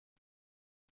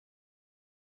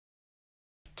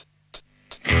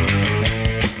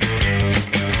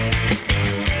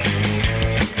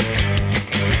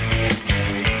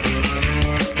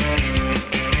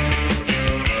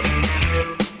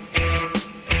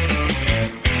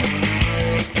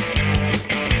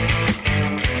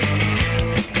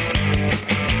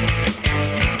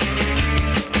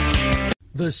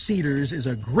the Cedars is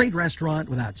a great restaurant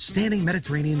with outstanding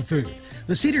Mediterranean food.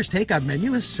 The Cedars takeout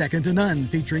menu is second to none,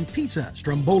 featuring pizza,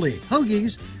 stromboli,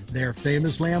 hoagies, their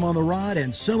famous lamb on the rod,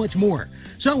 and so much more.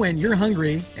 So when you're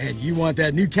hungry and you want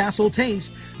that Newcastle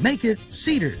taste, make it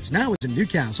Cedars. Now it's in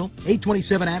Newcastle,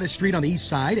 827 Addis Street on the east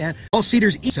side, and all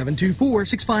Cedars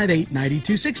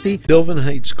 724-658-9260. Sylvan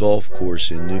Heights Golf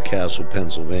Course in Newcastle,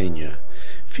 Pennsylvania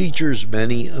features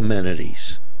many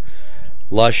amenities,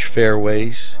 lush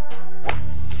fairways,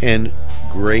 and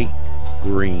great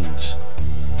greens,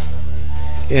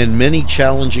 and many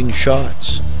challenging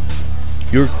shots.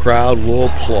 Your crowd will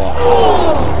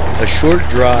applaud. A short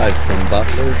drive from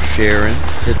Butler, Sharon,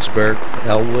 Pittsburgh,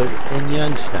 Elwood, and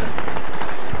Youngstown.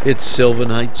 It's Sylvan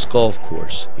Heights Golf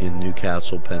Course in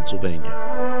Newcastle,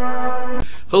 Pennsylvania.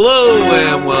 Hello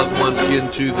and welcome once again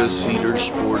to the Cedars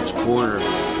Sports Corner.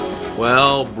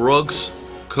 Well, Brooks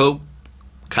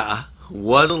Koepka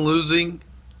wasn't losing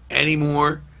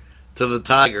anymore to the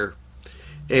Tiger,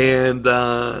 and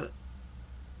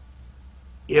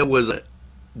it was a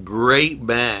great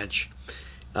match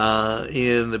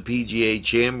in the PGA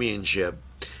Championship.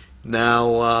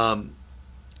 Now,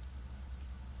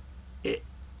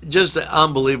 just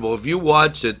unbelievable. If you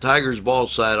watched it, Tiger's ball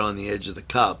sat on the edge of the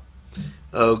cup,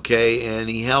 okay, and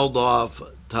he held off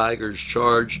Tiger's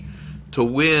charge to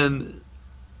win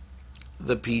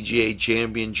the PGA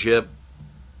Championship.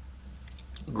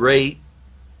 Great,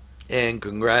 and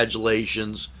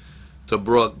congratulations to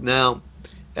Brooke. Now,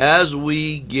 as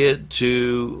we get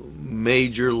to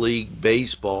Major League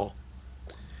Baseball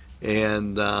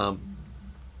and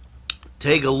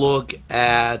take a look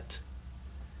at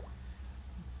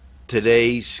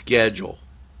today's schedule.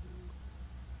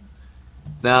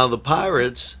 Now, the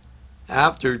Pirates,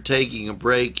 after taking a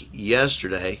break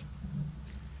yesterday,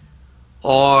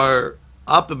 are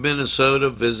up in Minnesota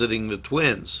visiting the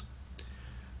Twins,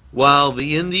 while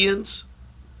the Indians,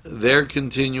 they're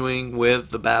continuing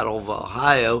with the Battle of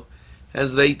Ohio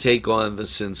as they take on the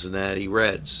Cincinnati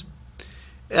Reds.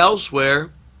 Elsewhere,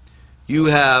 you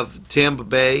have Tampa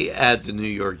Bay at the New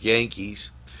York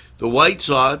Yankees. The White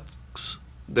Sox,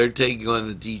 they're taking on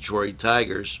the Detroit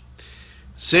Tigers.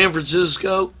 San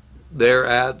Francisco, they're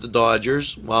at the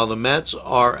Dodgers, while the Mets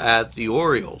are at the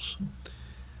Orioles.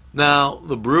 Now,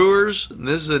 the Brewers, and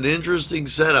this is an interesting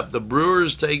setup, the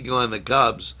Brewers taking on the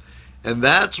Cubs, and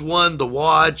that's one to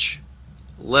watch.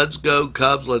 Let's go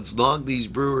Cubs, let's knock these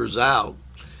Brewers out.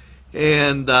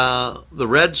 And the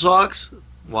Red Sox,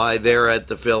 why, they're at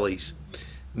the Phillies.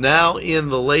 Now, in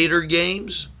the later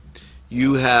games,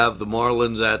 you have the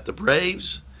Marlins at the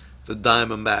Braves, the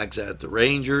Diamondbacks at the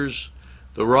Rangers,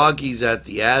 the Rockies at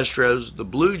the Astros, the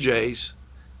Blue Jays,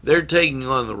 they're taking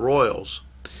on the Royals.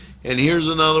 And here's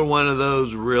another one of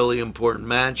those really important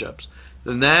matchups.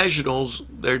 The Nationals,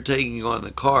 they're taking on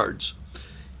the Cards.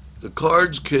 The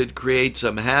Cards could create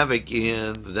some havoc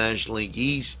in the National League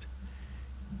East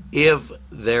if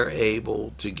they're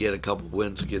able to get a couple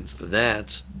wins against the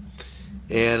Nats.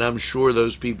 And I'm sure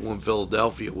those people in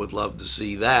Philadelphia would love to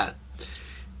see that.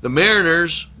 The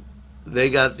Mariners, they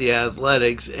got the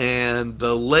Athletics, and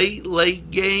the late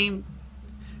game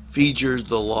features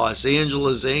the Los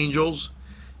Angeles Angels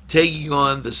taking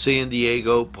on the San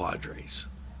Diego Padres.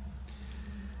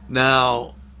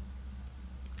 Now,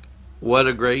 what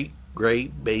a great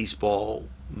baseball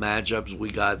matchups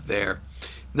we got there.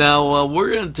 Now,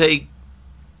 we're going to take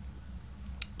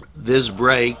this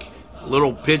break, a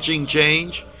little pitching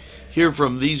change, hear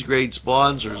from these great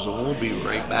sponsors, and we'll be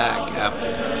right back after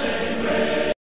this.